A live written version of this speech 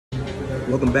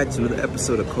Welcome back to another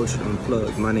episode of Coach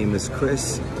Unplugged. My name is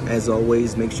Chris. As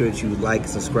always, make sure that you like,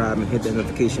 subscribe, and hit that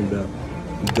notification bell.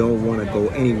 You don't want to go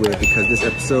anywhere because this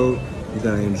episode you're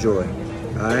going to enjoy.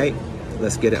 All right,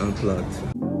 let's get it unplugged.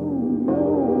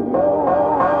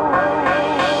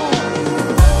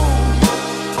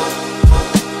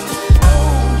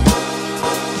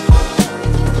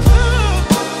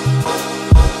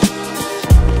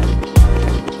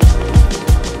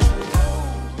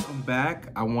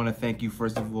 I want to thank you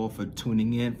first of all for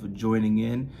tuning in, for joining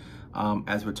in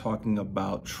as we're talking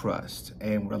about trust.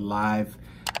 And we're live,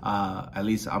 at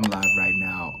least I'm live right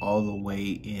now, all the way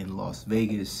in Las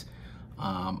Vegas.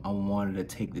 I wanted to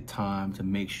take the time to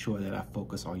make sure that I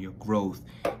focus on your growth,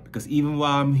 because even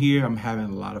while I'm here, I'm having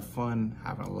a lot of fun,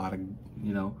 having a lot of,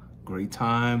 great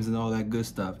times and all that good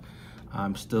stuff.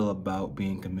 I'm still about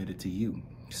being committed to you.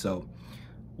 So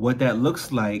what that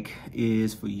looks like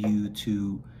is for you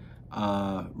to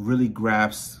really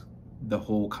grasp the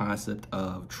whole concept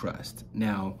of trust.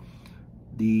 Now,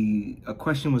 a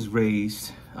question was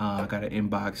raised. I got an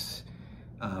inbox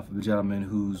from a gentleman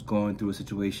who's going through a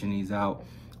situation. He's out.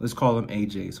 Let's call him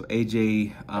AJ. So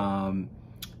AJ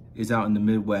is out in the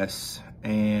Midwest,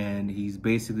 and he's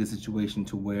basically a situation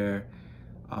to where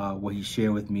what he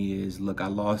shared with me is, look, I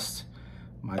lost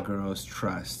my girl's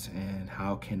trust, and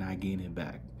how can I gain it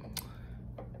back?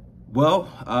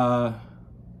 Well,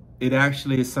 it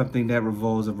actually is something that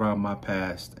revolves around my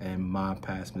past and my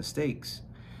past mistakes.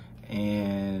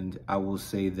 And I will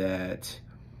say that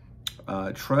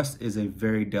trust is a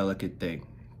very delicate thing,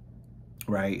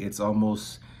 right? It's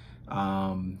almost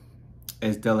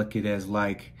as delicate as,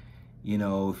 like,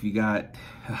 if you got,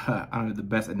 I don't know the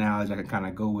best analogy I can kind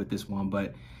of go with this one,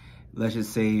 but let's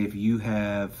just say if you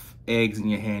have eggs in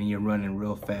your hand and you're running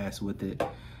real fast with it,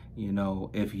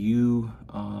 if you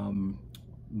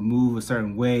move a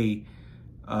certain way,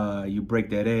 you break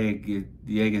that egg,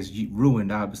 the egg is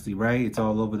ruined, obviously, right? It's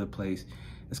all over the place.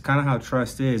 It's kind of how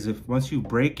trust is. If once you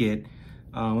break it,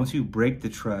 once you break the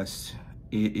trust,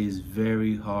 it is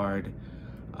very hard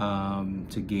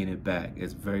to gain it back.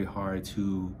 It's very hard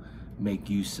to make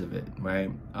use of it,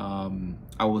 right?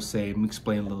 I will say, let me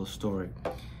explain a little story.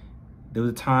 There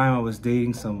was a time I was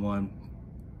dating someone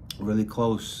really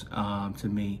close to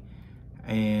me,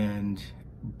 and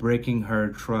breaking her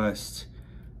trust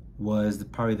was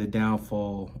probably the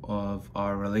downfall of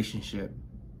our relationship.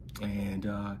 And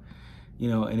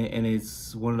and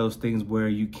it's one of those things where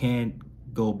you can't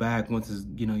go back once it's,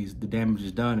 the damage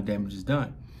is done. The damage is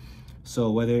done. So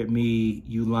whether it be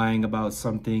you lying about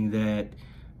something that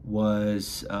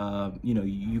was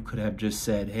you could have just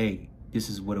said, hey, this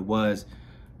is what it was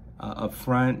up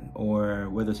front, or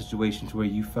whether situations where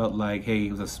you felt like, hey,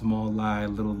 it was a small lie, a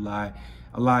little lie.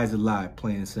 A lie is a lie,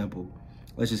 plain and simple.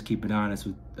 Let's just keep it honest,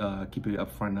 keep it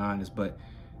upfront and honest. But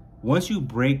once you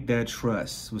break that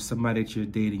trust with somebody that you're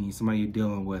dating, somebody you're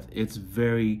dealing with, it's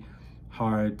very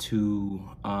hard to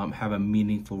have a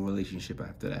meaningful relationship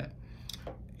after that.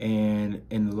 And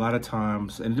a lot of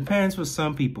times, and it depends for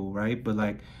some people, right? But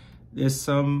like, there's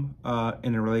some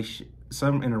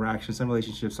some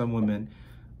relationships, some women,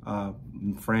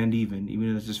 friend even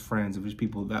if it's just friends, if it's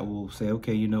people that will say,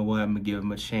 okay, you know what, I'm gonna give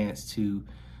them a chance to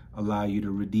allow you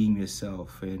to redeem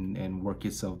yourself and work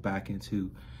yourself back into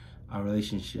a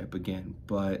relationship again.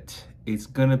 But it's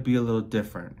gonna be a little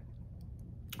different,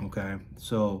 okay?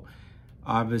 So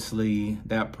obviously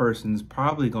that person's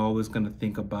probably always gonna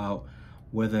think about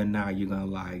whether or not you're gonna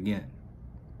lie again,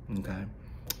 okay?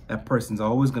 That person's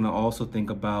always gonna also think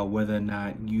about whether or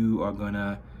not you are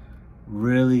gonna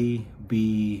really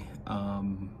be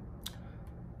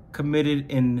committed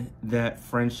in that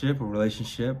friendship or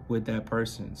relationship with that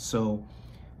person. So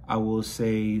I will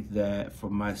say that for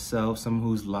myself, someone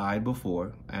who's lied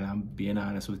before, and I'm being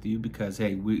honest with you because,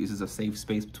 hey, this is a safe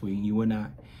space between you and I,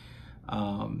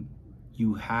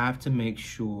 you have to make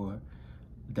sure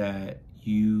that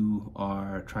you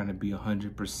are trying to be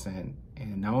 100%,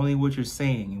 and not only what you're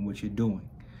saying and what you're doing.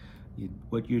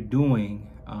 What you're doing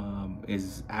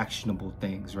is actionable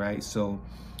things, right? So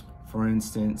for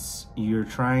instance, you're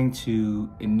trying to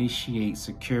initiate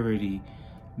security,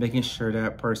 making sure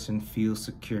that person feels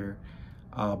secure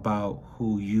about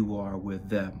who you are with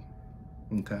them,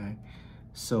 okay?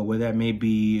 So whether that may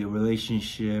be a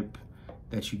relationship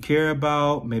that you care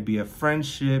about, maybe a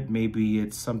friendship, maybe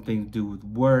it's something to do with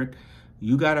work,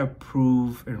 you gotta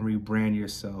prove and rebrand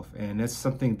yourself. And that's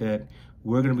something that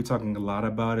we're gonna be talking a lot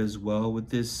about as well with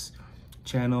this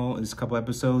channel, this couple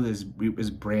episodes,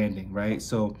 is branding, right?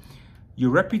 So your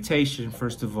reputation,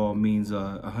 first of all, means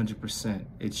 100%.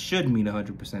 It should mean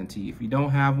 100% to you. If you don't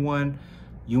have one,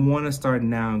 you want to start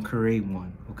now and create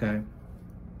one, okay?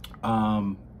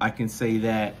 I can say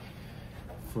that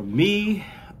for me,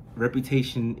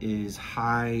 reputation is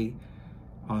high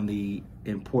on the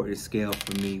important scale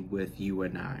for me with you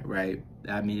and I, right?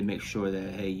 I mean, to make sure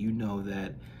that, hey, you know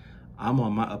that I'm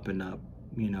on my up and up.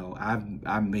 You know,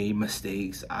 I've made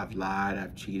mistakes. I've lied.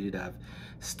 I've cheated. I've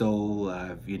stole.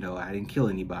 I didn't kill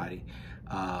anybody.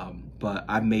 But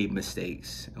I made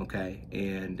mistakes, okay?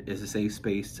 And it's a safe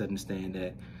space to understand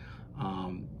that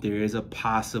there is a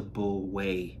possible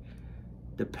way,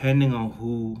 depending on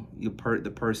who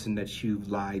the person that you've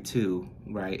lied to,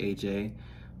 right, AJ?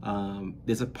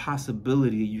 There's a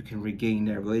possibility you can regain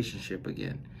that relationship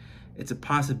again. It's a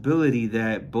possibility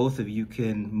that both of you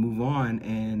can move on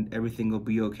and everything will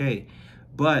be okay.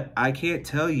 But I can't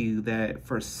tell you that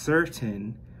for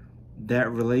certain that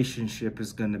relationship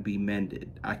is going to be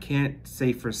mended. I can't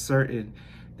say for certain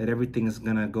that everything is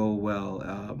going to go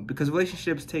well, because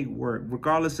relationships take work,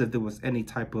 regardless if there was any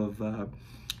type of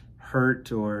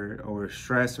hurt or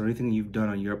stress or anything you've done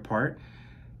on your part.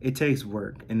 It takes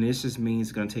work, and this just means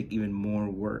it's going to take even more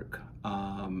work.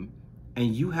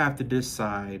 And you have to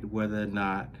decide whether or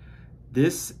not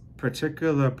this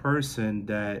particular person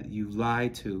that you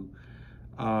lied to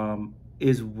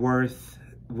is worth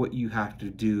what you have to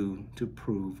do to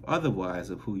prove otherwise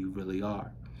of who you really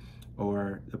are,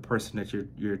 or the person that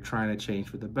you're trying to change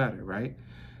for the better, right?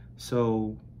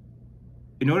 So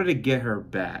in order to get her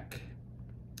back,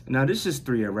 now this is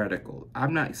theoretical.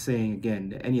 I'm not saying, again,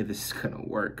 that any of this is gonna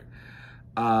work.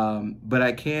 But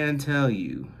I can tell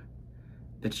you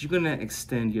that you're gonna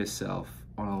extend yourself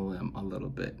on a limb a little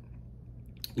bit.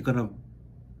 You're gonna,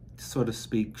 so to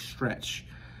speak, stretch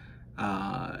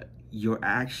your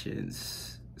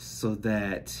actions so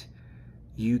that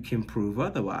you can prove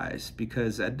otherwise.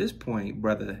 Because at this point,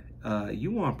 brother,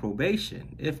 you on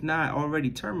probation, if not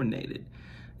already terminated,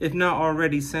 if not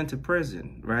already sent to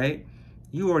prison, right?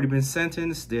 You already been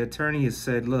sentenced. The attorney has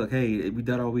said, look, hey, we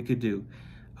done all we could do.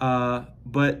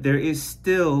 But there is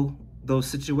still those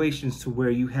situations to where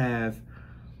you have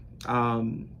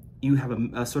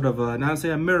a sort of a, not to say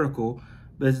a miracle,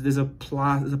 but there's a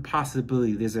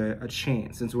possibility, there's a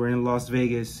chance. Since we're in Las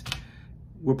Vegas,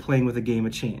 we're playing with a game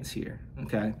of chance here,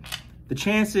 okay? The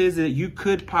chance is that you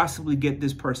could possibly get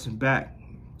this person back.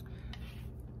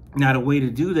 Now, the way to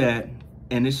do that,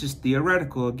 and it's just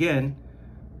theoretical again,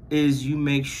 is you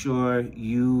make sure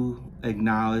you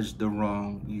acknowledge the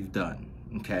wrong you've done,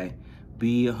 okay?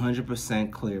 Be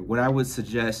 100% clear. What I would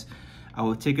suggest, I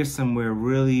would take her somewhere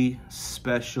really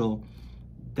special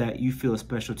that you feel is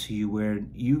special to you, where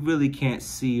you really can't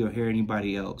see or hear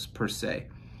anybody else per se,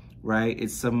 right?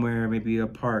 It's somewhere, maybe a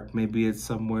park, maybe it's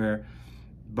somewhere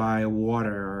by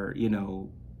water, or, you know,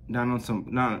 not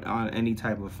on any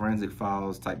type of forensic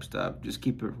files type stuff. Just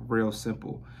keep it real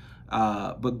simple.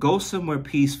 But go somewhere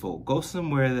peaceful. Go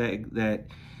somewhere that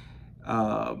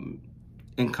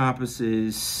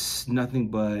encompasses nothing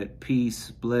but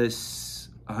peace, bliss,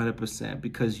 100%.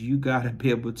 Because you gotta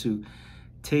be able to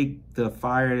take the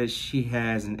fire that she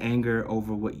has and anger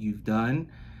over what you've done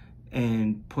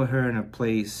and put her in a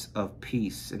place of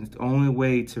peace. And it's the only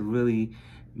way to really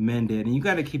mend it. And you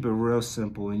gotta keep it real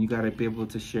simple, and you gotta be able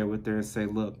to share with her and say,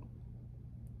 look,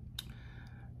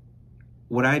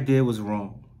 what I did was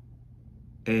wrong.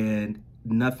 And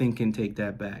nothing can take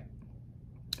that back.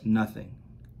 Nothing.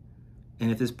 And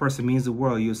if this person means the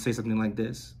world, you'll say something like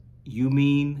this: you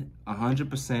mean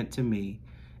 100% to me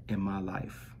in my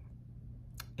life.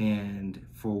 And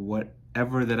for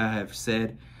whatever that I have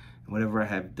said, whatever I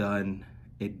have done,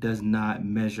 it does not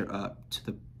measure up to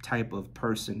the type of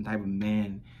person, type of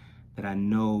man that I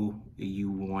know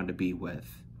you want to be with.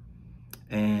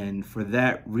 And for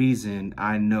that reason,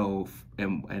 I know,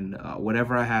 and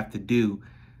whatever I have to do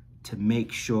to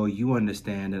make sure you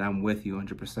understand that I'm with you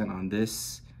 100% on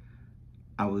this,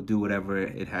 I will do whatever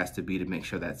it has to be to make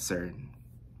sure that's certain.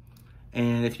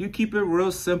 And if you keep it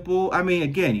real simple, I mean,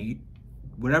 again,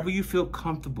 whatever you feel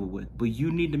comfortable with, but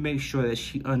you need to make sure that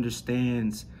she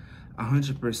understands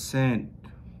 100%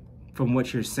 from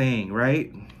what you're saying,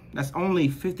 right? That's only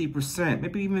 50%,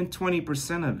 maybe even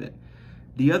 20% of it.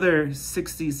 The other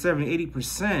 60, 70,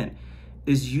 80%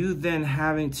 is you then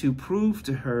having to prove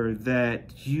to her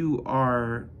that you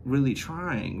are really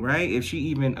trying, right? If she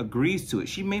even agrees to it.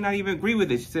 She may not even agree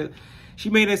with it. She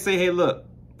may just say, hey, look,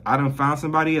 I done found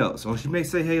somebody else. Or she may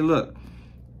say, hey, look,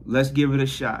 let's give it a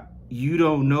shot. You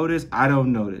don't know this, I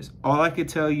don't know this. All I can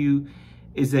tell you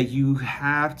is that you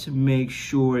have to make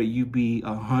sure you be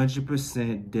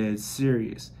 100% dead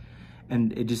serious.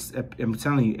 And it just, I'm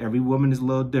telling you, every woman is a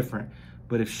little different.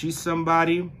 But if she's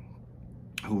somebody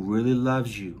who really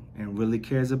loves you and really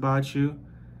cares about you,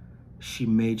 she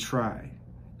may try.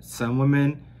 Some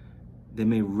women, They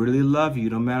may really love you,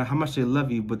 no matter how much they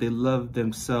love you, but they love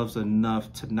themselves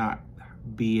enough to not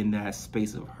be in that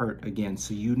space of hurt again.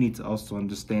 So you need to also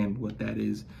understand what that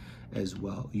is as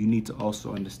well. You need to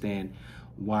also understand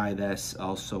why that's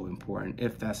also important,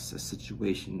 if that's a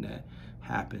situation that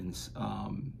happens.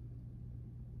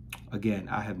 Again,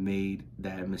 I have made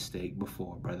that mistake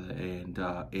before, brother, and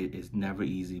it is never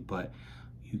easy, but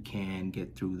you can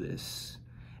get through this.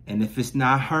 And if it's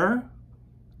not her,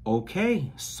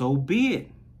 okay, so be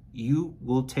it. You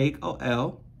will take a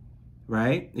L,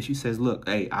 right? If she says, look,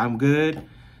 hey, I'm good.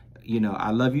 You know,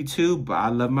 I love you too, but I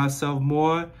love myself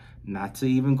more, not to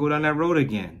even go down that road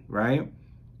again, right?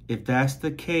 If that's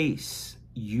the case,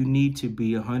 you need to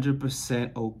be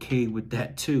 100% okay with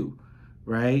that too,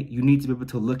 right? You need to be able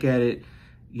to look at it,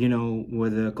 you know, where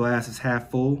the glass is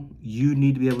half full. You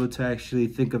need to be able to actually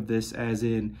think of this as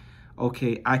in,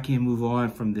 okay, I can move on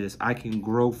from this. I can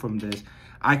grow from this.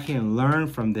 I can learn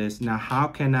from this. Now, how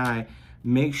can I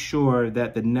make sure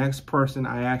that the next person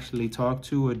I actually talk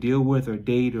to or deal with or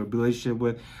date or relationship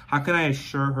with, how can I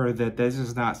assure her that this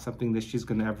is not something that she's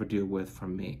going to ever deal with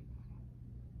from me?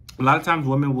 A lot of times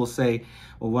women will say,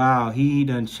 well, wow, he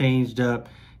done changed up,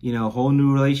 you know, whole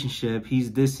new relationship.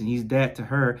 He's this and he's that to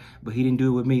her, but he didn't do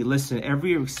it with me. Listen,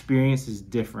 every experience is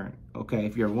different. Okay.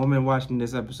 If you're a woman watching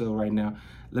this episode right now,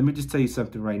 let me just tell you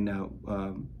something right now,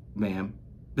 ma'am.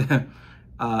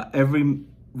 Every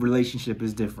relationship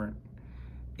is different.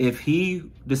 If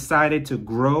he decided to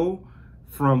grow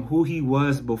from who he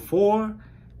was before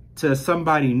to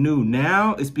somebody new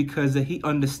now, it's because that he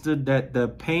understood that the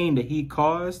pain that he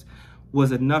caused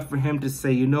was enough for him to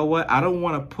say, you know what, I don't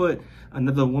want to put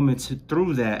another woman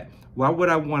through that. Why would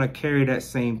I want to carry that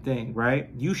same thing, right?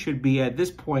 You should be at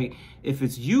this point, if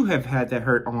it's you have had that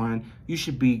hurt on, you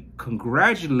should be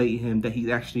congratulating him that he's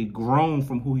actually grown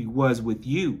from who he was with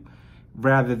you,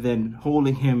 rather than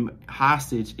holding him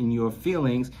hostage in your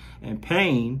feelings and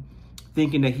pain,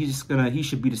 thinking that he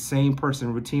should be the same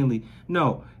person routinely.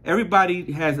 No,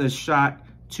 everybody has a shot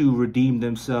to redeem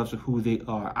themselves or who they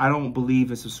are. I don't believe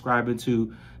in subscribing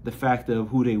to the fact of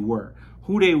who they were.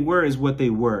 Who they were is what they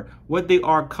were. What they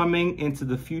are coming into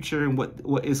the future and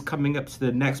what is coming up to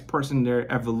the next person, their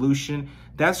evolution,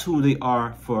 that's who they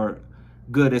are for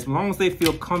good. As long as they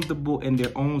feel comfortable in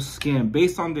their own skin,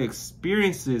 based on their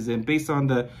experiences and based on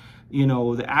the, you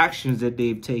know, the actions that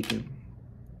they've taken.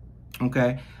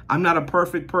 Okay. I'm not a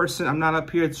perfect person. I'm not up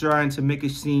here trying to make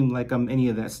it seem like I'm any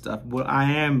of that stuff. What I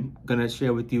am going to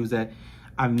share with you is that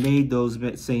I made those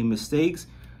same mistakes.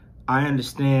 I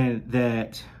understand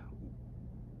that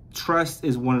trust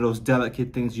is one of those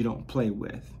delicate things you don't play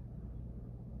with.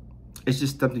 It's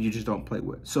just something you just don't play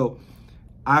with. So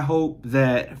I hope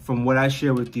that from what I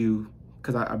share with you,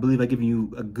 because I believe I've given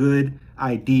you a good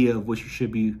idea of what you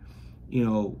should be,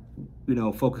 you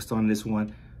know, focused on this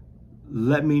one.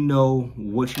 Let me know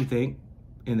what you think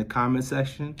in the comment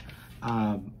section.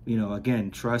 You know,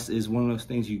 again, trust is one of those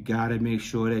things you got to make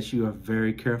sure that you are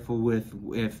very careful with.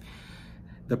 If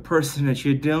the person that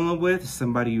you're dealing with is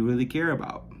somebody you really care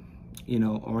about, you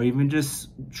know, or even just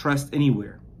trust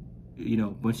anywhere. You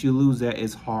know, once you lose that,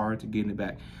 it's hard to get it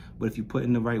back. But if you put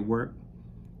in the right work,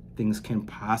 things can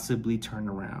possibly turn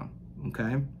around,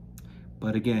 okay?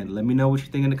 But again, let me know what you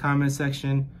think in the comment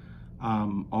section.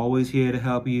 I'm always here to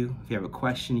help you. If you have a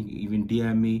question, you can even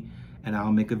DM me, and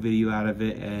I'll make a video out of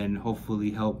it and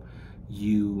hopefully help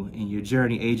you in your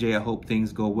journey. AJ, I hope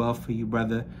things go well for you,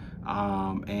 brother,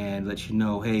 and let you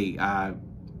know, hey,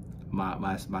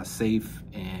 my safe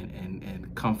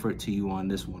and comfort to you on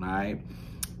this one, all right?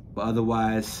 But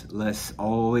otherwise, let's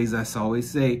always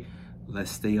say,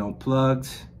 let's stay unplugged.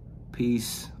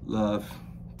 Peace, love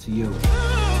to you.